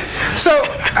everything. So,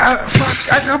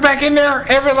 I go back in there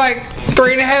every like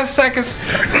 3.5 seconds,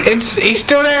 and he's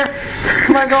still there.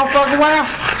 I'm like, oh fucking wow,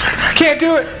 I can't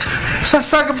do it. So I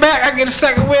suck it back, I get a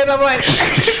second wind, I'm like,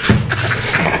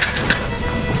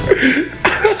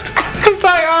 it's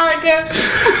like, alright then.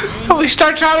 We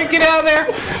start trying to get out of there.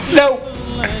 No.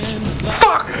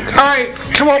 Fuck! Alright,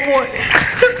 come on, boy.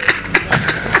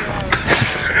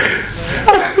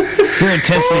 You're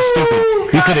intensely stupid.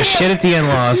 You could have shit at the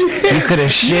in-laws. You could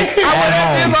have shit I went at at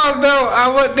home. the in-laws, though. I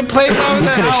went to place I was You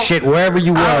at could have home. shit wherever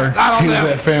you were. I don't He was know.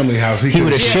 at family house. He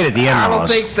would have shit at the I don't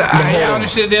in-laws. think so. I hold don't on.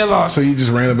 shit at the in-laws. So you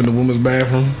just ran up in the woman's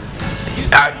bathroom?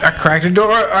 I cracked the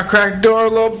door. I cracked the door a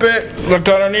little bit. Looked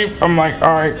underneath. I'm like,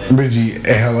 alright. Did you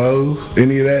hello?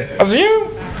 Any of that? I said, you?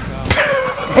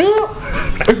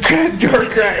 Door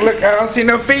crack. Look, I don't see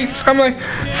no feet. I'm like,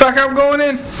 fuck, I'm going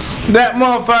in. That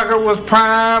motherfucker was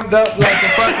primed up like a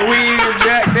fucking weed or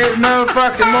jack. There's no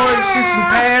fucking noise. Just some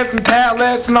pads and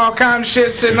towelettes and all kind of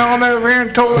shit sitting on over here in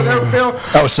toilet overfill.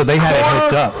 Oh, so they had it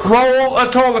hooked up. Roll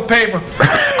of toilet paper.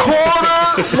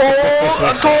 Quarter roll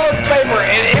of toilet paper.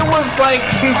 And it was like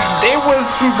some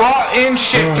brought in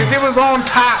shit because it was on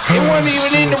top. It wasn't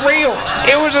even in the reel.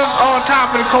 It was just on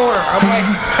top of the corner. I'm like,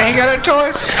 ain't got a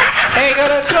choice. Ain't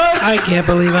got a choice. I can't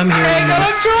believe I'm Ain't hearing got a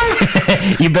this.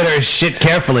 choice. You better shit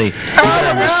carefully.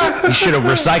 You should have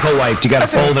recycle wiped. You got to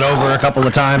fold it over a couple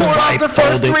of times. Poured off Wipe, the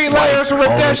first fold it, 3 wipe, layers and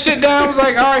ripped fold that it. shit down. I was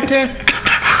like, alright then.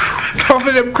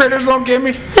 Hopefully them critters don't get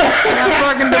me. I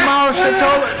fucking demolished the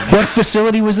toilet. What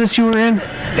facility was this you were in?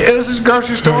 It was this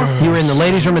grocery store. You were in the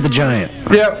ladies' room at the Giant.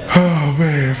 Yep. Oh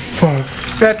man, fuck.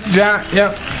 That giant.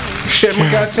 Yep. Shit my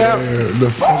guts out. The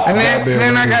fuck. And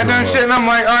then I got done shit and I'm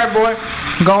like, alright boy,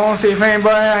 go on see if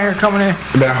anybody out here coming in.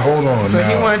 Now hold on. So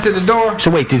he went to the door.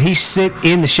 So wait, did he sit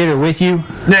in the shitter with you?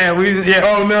 Yeah,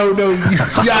 Oh no, no.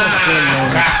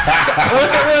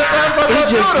 It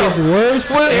just gets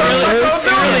worse and worse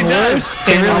and worse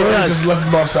and I worse. just left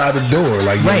him outside the door.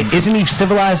 Like Right. Isn't he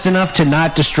civilized enough to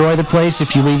not destroy the place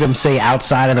if you leave him, say,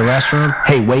 outside of the restroom?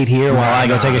 Hey, wait here while I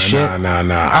go take a shit. Nah.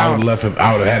 I would have left him.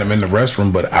 I would have had him in the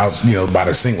restroom, but out, by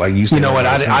the sink, like you used to. You know what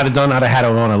I'd have done? I'd have had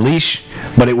him on a leash,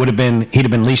 but it would have been he'd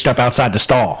have been leashed up outside the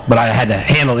stall. But I had to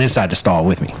handle inside the stall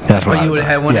with me. That's what Oh, I you would've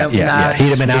had one of them Yeah. knives? He'd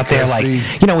have been out there Because, like see-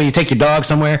 when you take your dog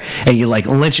somewhere and you like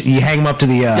you hang him up to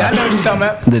the Yeah, I know what you're talking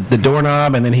about. the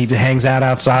doorknob and then he hangs out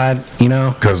outside.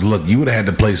 Because look, you would have had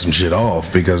to play some shit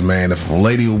off. Because man, if a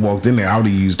lady who walked in there, I would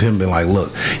have used him. Been like,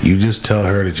 look, you just tell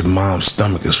her that your mom's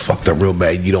stomach is fucked up real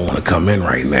bad. You don't want to come in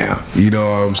right now. You know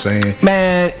what I'm saying?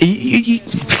 Man,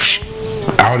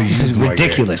 I would have used him like that.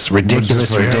 ridiculous, But just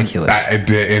ridiculous, for him, ridiculous.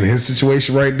 In his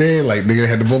situation right there, like nigga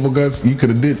had the bubble guts. You could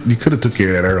have took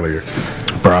care of that earlier.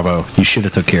 Bravo. You should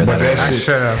have took care of But that. that I shit.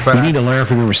 should have, but You need to learn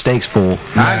from your mistakes, fool.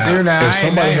 I do now. If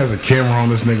somebody has a camera on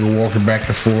this nigga walking back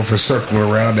and forth and circling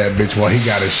around that bitch while he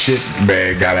got his shit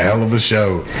bag, got a hell of a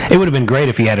show. It would have been great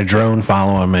if he had a drone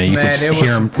following him. You Man, could it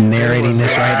hear was- him narrating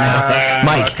this right now.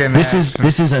 Mike, fucking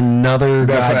this is another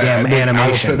goddamn I was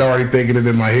animation. sitting already thinking it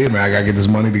in my head, man. I gotta get this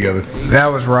money together. That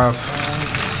was rough.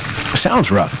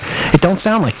 sounds rough. It don't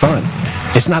sound like fun.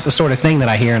 It's not the sort of thing that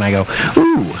I hear and I go,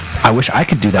 ooh, I wish I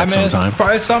could do that sometime. It's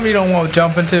probably something you don't want to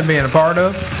jump into being a part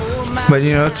of. But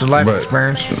you know, it's a life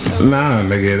experience. Nah,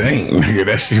 nigga, it ain't. Nigga,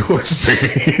 that's your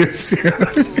experience.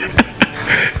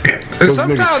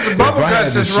 Sometimes the bubble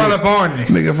guts just run up on you.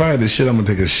 Nigga, if I had to shit, I'm gonna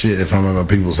take a shit. If I'm at my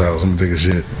people's house, I'm gonna take a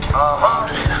shit.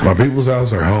 My people's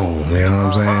house or home, you know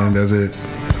what I'm saying? That's it.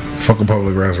 Fuck a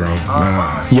public restroom.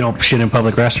 Nah. You don't shit in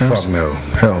public restrooms? Fuck no.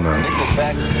 Hell no.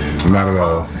 Not at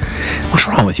all. What's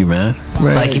wrong with you, man?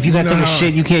 Like, if you gotta take a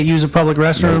shit, you can't use a public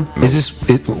restroom? No. Is this...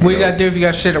 What you gotta do if you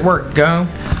got shit at work? Go.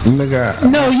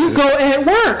 Nigga. No, you go at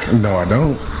work. No, I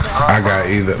don't. I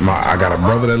got a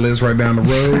brother that lives right down the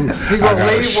road. I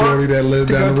got a shorty that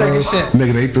lives down the road.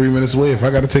 Nigga, they 3 minutes away. If I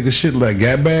gotta take a shit like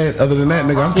that bad, other than that,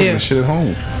 nigga, I'm taking a shit at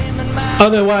home.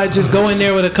 Otherwise, just go in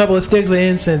there with a couple of sticks of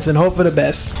incense and hope for the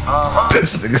best.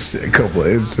 This nigga said a couple of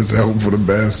incense and hope for the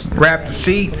best. Wrap the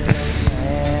seat.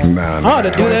 Nah, I ought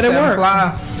to do that at work.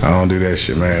 I don't do that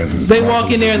shit, man. They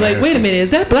walk in there like, wait a minute,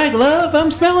 is that black love I'm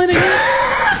smelling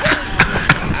again?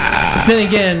 Then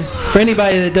again, for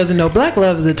anybody that doesn't know, black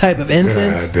love is a type of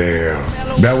incense. God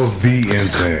damn. That was the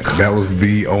incense. That was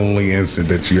the only incense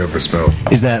that you ever smelled.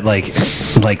 Is that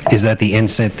is that the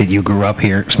incense that you grew up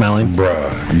here smelling?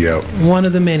 Bruh, yep. One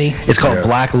of the many. It's called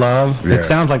Black Love. Yeah. It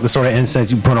sounds like the sort of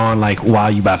incense you put on like while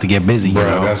you about to get busy. Bruh,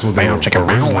 you know? that's what they were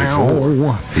originally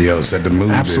for. Yo, set the mood.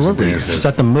 Absolutely.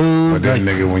 Set the mood. But then,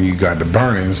 nigga, when you got the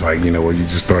burning, it's like, you know what, you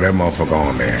just throw that motherfucker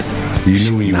on there. You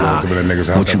knew when you walked up in that nigga's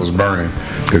house that was burning.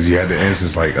 Because you had the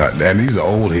incense like, and these are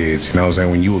old heads, you know what I'm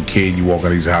saying? When you were a kid, you walk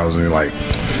in these houses and you're like,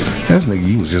 this nigga,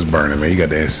 you was just burning, man. You got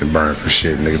the instant burn for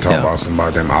shit. Nigga, talk about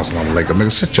somebody, them assalamu alaikum.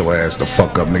 Nigga, shut your ass the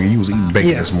fuck up, nigga. You was eating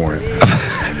bacon this morning.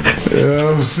 You know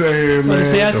what I'm saying, man?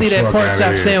 See, I see that pork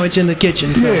chop sandwich in the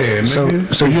kitchen. So. Yeah,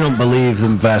 nigga. So you don't believe the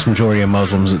vast majority of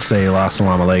Muslims that say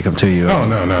assalamu alaikum to you? Oh,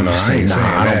 no. I ain't saying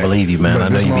that. I don't believe you, man. But I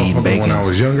know you be eating bacon. When I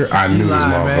was younger, I knew this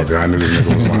motherfucker. Man. I knew this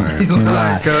nigga was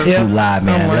lying. You lied,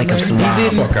 man. Alaikum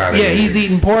salam. He's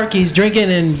eating pork, he's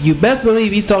drinking, and you best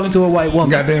believe he's talking to a white woman.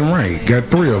 Goddamn right. Got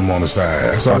 3 of them on the side.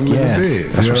 That's all the niggas did.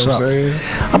 That's you know what's what I'm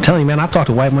saying? I'm telling you, man, I talk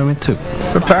to white women too.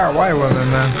 It's the power of white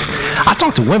women, man. I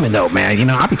talk to women though, man. You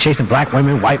know, I be chasing black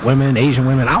women, white women, Asian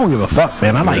women. I don't give a fuck,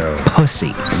 man. I like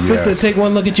pussy. Sister, take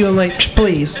one look at you and like,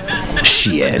 please.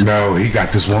 Shit. No, he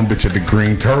got this one bitch at the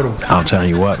Green Turtle. I'll tell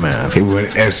you what, man. He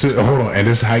went hold on, and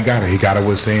this is how he got it. He got it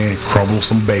with saying crumble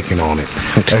some bacon on it.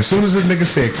 As soon as this nigga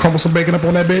said crumble some bacon up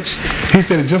on that bitch, he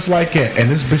said it just like that. And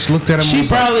this bitch looked at him. She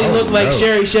probably looked like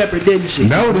Sherry Shepherd, didn't she?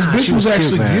 No, this bitch was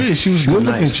actually cute, good. She was a good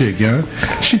looking chick, yeah.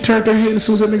 She turned her head as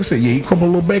soon as that nigga said, yeah, he crumbled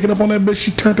a little bacon up on that bitch.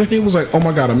 She turned her head, was like, oh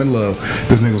my god, I'm in love.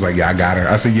 This nigga was like, yeah, I got her.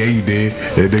 I said, yeah, you did.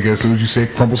 That nigga, as soon as you said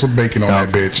crumble some bacon on that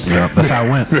bitch. Yep, that's how it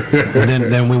went. And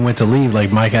then we went to leave.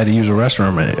 Like Mike had to use a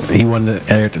restroom, and he wasn't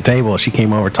there at the table. She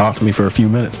came over, talked to me for a few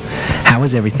minutes. How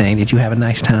was everything? Did you have a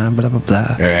nice time? Blah blah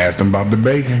blah. And asked him about the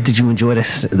bacon. Did you enjoy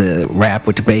the wrap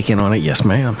with the bacon on it? Yes,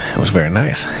 ma'am. It was very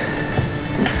nice.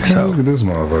 So look at this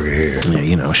motherfucker here. Yeah,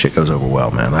 you know, shit goes over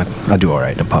well, man. I do all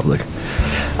right in public.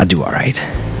 I do all right.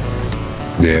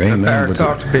 Yeah, it ain't nothing but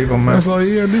talk to people, man. That's all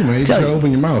you gotta do, man. You just gotta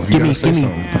open your mouth. You gotta say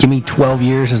something. Give me 12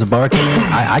 years as a bartender.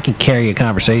 I can carry a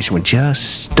conversation with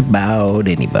just about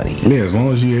anybody. Yeah, as long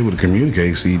as you're able to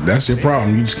communicate. See, that's your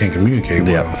problem. You just can't communicate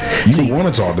well. You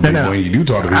want to talk to people when you do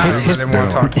talk to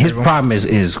people. His problem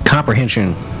is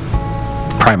comprehension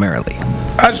primarily.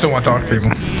 I just don't want to talk to people.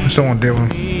 I just don't want to deal with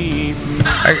them.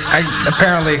 I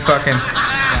apparently fucking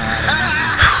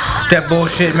that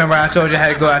bullshit. Remember I told you I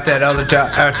had to go out to that other job,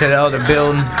 out to the other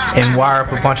building and wire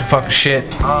up a bunch of fucking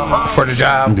shit for the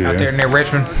job out there near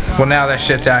Richmond. Well, now that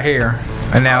shit's out here,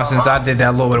 and now since I did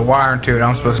that little bit of wiring to it,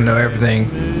 I'm supposed to know everything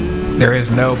there is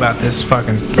to know about this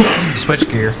fucking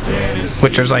switchgear,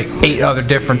 which there's like 8 other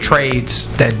different trades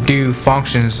that do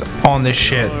functions on this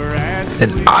shit that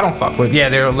I don't fuck with. Yeah,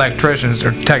 they're electricians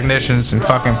or technicians and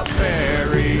fucking.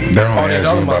 They're only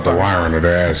asking about the wiring, or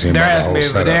they're asking about the whole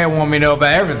setup. But they want me to know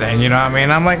about everything, you know what I mean?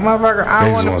 I'm like, motherfucker,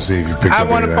 I want to see if you picked up I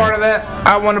want a part of that.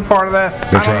 I want a part of that.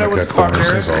 They're I don't know what the fuck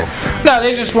there is. No,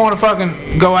 they just want to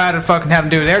fucking go out and fucking have them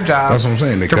do their job. That's what I'm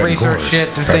saying. They to research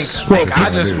shit, to think I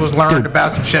just was learned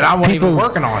about some shit I wasn't even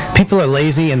working on. People are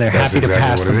lazy and they're happy to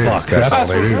pass the buck. That's what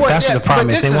they do. That's what the problem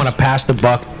is. They want to pass the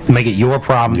buck, make it your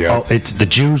problem. Oh, it's the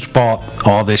Jews' fault.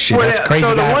 All this shit. That's crazy.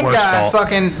 So the one guy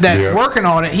fucking that's working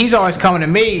on it, he's always coming to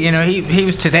me. You know, he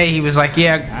was today. He was like,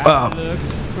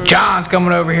 John's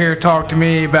coming over here to talk to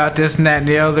me about this and that and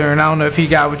the other, and I don't know if he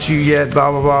got with you yet. Blah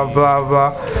blah blah blah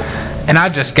blah. And I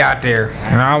just got there,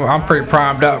 and I'm pretty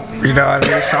primed up, you know what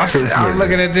I mean? So I'm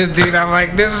looking at this dude, I'm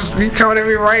like, he coming at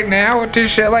me right now with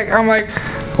this shit? Like, I'm like,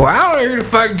 Well, I don't know who the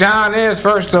fuck John is,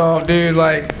 first off, dude.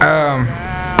 Like,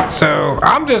 so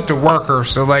I'm just a worker.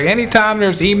 So, like, anytime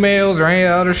there's emails or any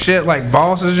other shit, like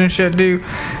bosses and shit do,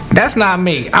 that's not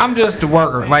me. I'm just a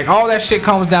worker. Like, all that shit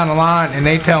comes down the line and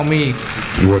they tell me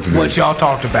what y'all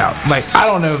talked about. Like, I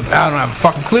don't know. I don't have a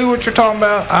fucking clue what you're talking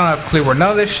about. I don't have a clue where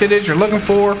none of this shit is you're looking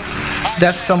for.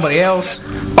 That's somebody else.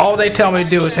 All they tell me to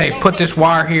do is, hey, put this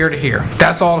wire here to here.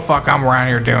 That's all the fuck I'm around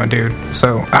here doing, dude.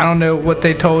 So I don't know what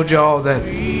they told y'all that,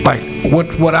 like,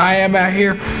 what I am out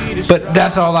here, but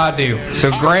that's all I do.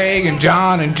 So Greg and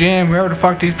John and Jim, whoever the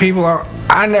fuck these people are,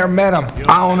 I never met them.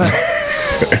 I don't know.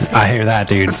 I hear that,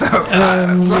 dude.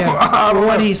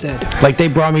 What he said. Like, they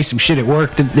brought me some shit at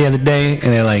work the other day,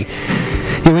 and they're like,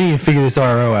 "Yeah, we need to figure this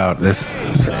RO out."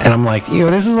 And I'm like,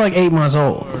 this is like 8 months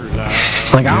old.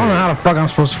 Like, I don't know how the fuck I'm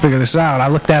supposed to figure this out. I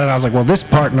looked at it, I was like, well, this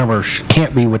part number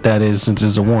can't be what that is since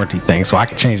it's a warranty thing, so I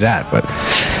can change that, but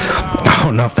I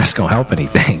don't know if that's gonna help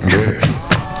anything.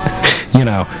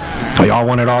 Y'all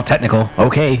want it all technical.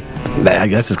 Okay, I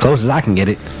guess as close as I can get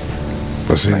it.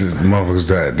 But see, these motherfuckers,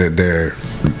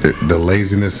 the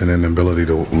laziness and inability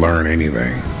to learn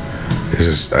anything is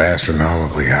just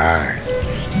astronomically high.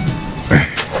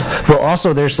 Well,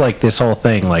 also, there's like this whole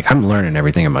thing, like, I'm learning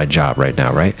everything in my job right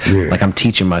now, right? Yeah. Like, I'm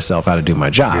teaching myself how to do my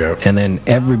job. Yep. And then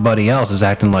everybody else is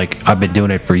acting like I've been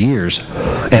doing it for years.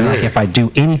 And like, if I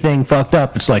do anything fucked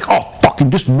up, it's like, oh, fucking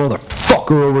this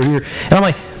motherfucker over here. And I'm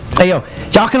like, hey, yo,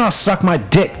 y'all can all suck my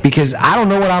dick because I don't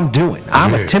know what I'm doing.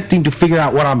 I'm attempting to figure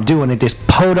out what I'm doing at this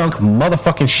podunk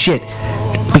motherfucking shit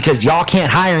because y'all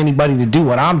can't hire anybody to do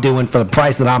what I'm doing for the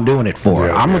price that I'm doing it for.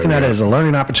 I'm looking at it as a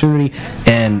learning opportunity,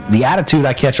 and the attitude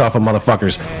I catch off of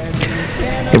motherfuckers,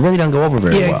 it really doesn't go over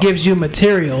very well. Yeah, it gives you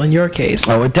material in your case.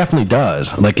 Oh, it definitely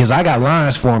does. Like, because I got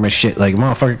lines for him and shit. Like,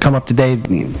 motherfucker come up today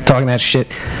talking that shit.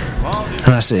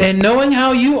 And I said... And knowing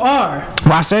how you are...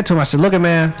 Well, I said to him, I said, look,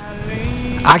 man,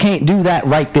 I can't do that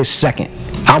right this second.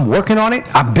 I'm working on it.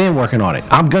 I've been working on it.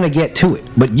 I'm going to get to it.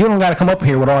 But you don't got to come up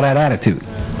here with all that attitude.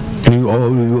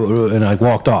 And I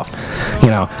walked off,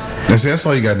 And see, that's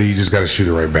all you got to do. You just got to shoot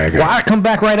it right back at Well, I come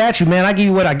back right at you, man. I give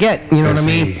you what I get. You know what I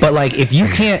mean? But, like, if you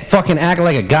can't fucking act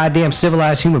like a goddamn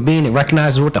civilized human being that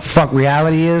recognizes what the fuck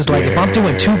reality is, like, if I'm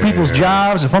doing two people's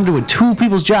jobs,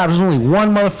 there's only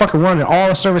one motherfucker running all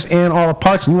the service and all the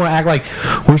parts, and you want to act like,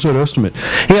 where's that estimate?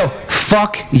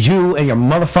 Fuck you and your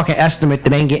motherfucking estimate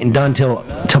that ain't getting done till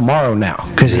tomorrow now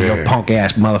because of your punk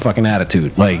ass motherfucking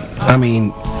attitude. Like, I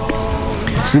mean...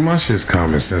 See, my shit's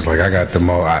common sense. Like, I got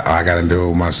to deal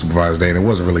with my supervisor today, and it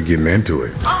wasn't really getting into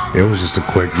it. It was just a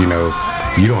quick, you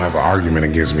don't have an argument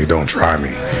against me, don't try me.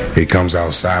 He comes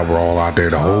outside, we're all out there,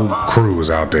 the whole crew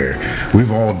is out there. We've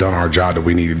all done our job that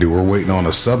we need to do. We're waiting on a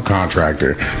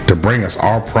subcontractor to bring us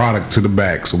our product to the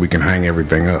back so we can hang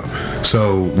everything up.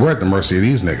 So we're at the mercy of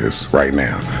these niggas right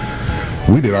now.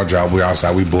 We did our job. We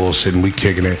outside. We bullshitting. We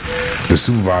kicking it. The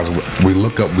supervisor, we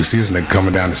look up. We see this nigga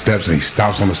coming down the steps, and he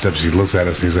stops on the steps. He looks at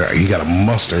us. And he's like, he got to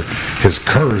muster his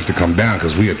courage to come down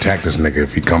because we attacked this nigga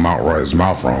if he come out right his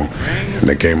mouth wrong. And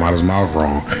they came out his mouth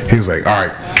wrong. He was like, all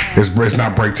right, it's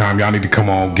not break time. Y'all need to come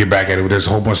on, get back at it. There's a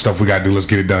whole bunch of stuff we got to do. Let's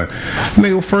get it done.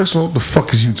 Nigga, first of all, what the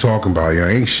fuck is you talking about?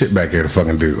 Ain't shit back here to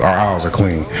fucking do. Our aisles are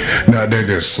clean. No,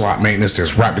 there's slot maintenance.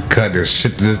 There's wrap to cut. There's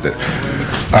shit to this.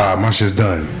 My shit's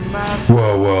done.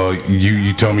 Well,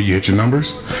 you tell me you hit your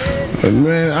numbers?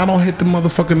 Man, I don't hit the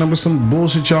motherfucking numbers. Some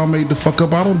bullshit y'all made the fuck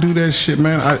up. I don't do that shit,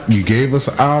 man. You gave us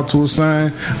an aisle to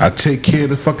assign. I take care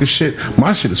of the fucking shit.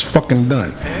 My shit is fucking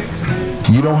done.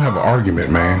 You don't have an argument,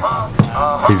 man.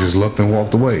 He just looked and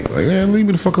walked away. Like, man, leave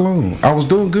me the fuck alone. I was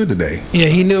doing good today. Yeah,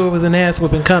 he knew it was an ass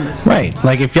whipping coming. Right.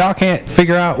 Like, if y'all can't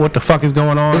figure out what the fuck is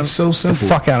going on, it's so simple.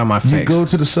 The fuck out of my face. You go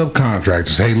to the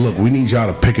subcontractors. Hey, look, we need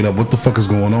y'all to pick it up. What the fuck is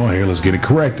going on here? Let's get it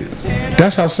corrected.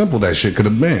 That's how simple that shit could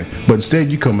have been. But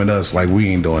instead, you come at us like we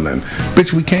ain't doing nothing.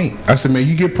 Bitch, we can't. I said, man,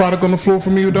 you get product on the floor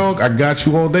for me, dog? I got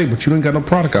you all day, but you ain't got no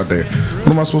product out there. What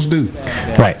am I supposed to do?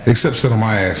 Right. Except sit on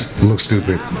my ass, look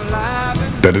stupid.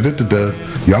 Da-da-da-da-da.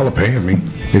 Y'all are paying me.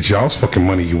 It's y'all's fucking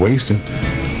money you wasting.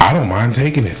 I don't mind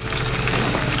taking it.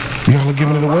 Y'all are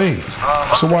giving it away.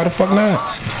 So why the fuck not?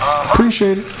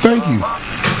 Appreciate it. Thank you.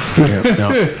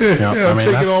 I'll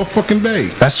take it all fucking day.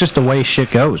 That's just the way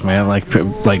shit goes, man. Like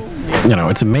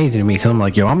it's amazing to me because I'm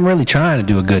like, yo, I'm really trying to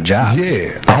do a good job.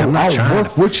 Yeah, like, I'll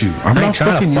work with you. I'm not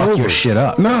trying fucking to fuck over. your shit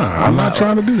up. Nah, I'm not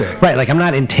trying to do that. Right, like I'm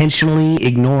not intentionally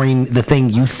ignoring the thing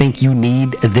you think you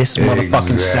need this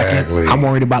motherfucking second. I'm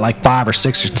worried about like 5 or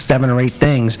 6 or 7 or 8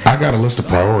 things. I got a list of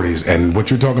priorities, and what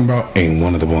you're talking about ain't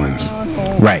one of the ones.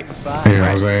 Right. You know what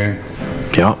I'm saying?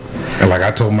 Yep. And like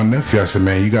I told my nephew, I said,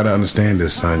 man, you got to understand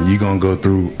this, son. You're going to go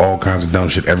through all kinds of dumb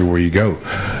shit everywhere you go.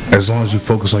 As long as you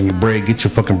focus on your bread, get your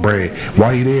fucking bread.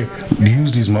 While you're there,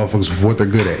 use these motherfuckers for what they're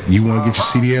good at. You want to get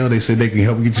your CDL? They said they can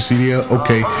help you get your CDL.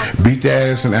 Okay, beat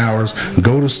their ass in hours.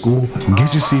 Go to school,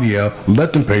 get your CDL,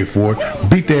 let them pay for it.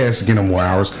 Beat their ass again in more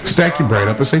hours. Stack your bread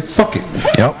up and say, fuck it.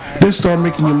 Yep. Then start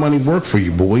making your money work for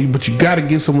you, boy. But you got to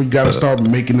get somewhere. You got to start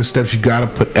making the steps. You got to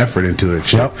put effort into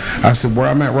it. Yep. I said, where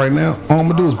I'm at right now, all I'm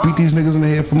going to do is beat these niggas in the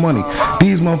head for money.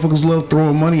 These motherfuckers love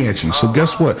throwing money at you. So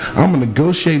guess what? I'm going to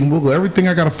negotiate and wiggle everything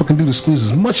I got to fucking do to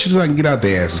squeeze as much as I can get out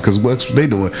their asses. Because what's they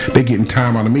doing? They getting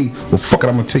time out of me. Well, fuck it.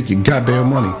 I'm going to take your goddamn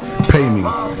money. Pay me.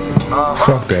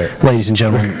 Fuck that. Ladies and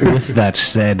gentlemen, with that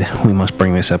said, we must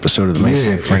bring this episode of the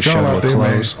Mason and French if Show y'all out to a there,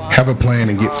 man, close. have a plan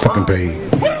and get fucking paid.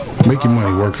 Make your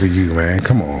money work for you, man.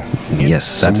 Come on.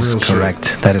 Yes, that Some is real shit.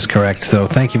 correct. That is correct. So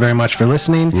thank you very much for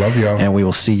listening. Love y'all. And we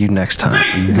will see you next time.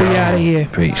 We out of here.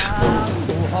 Peace.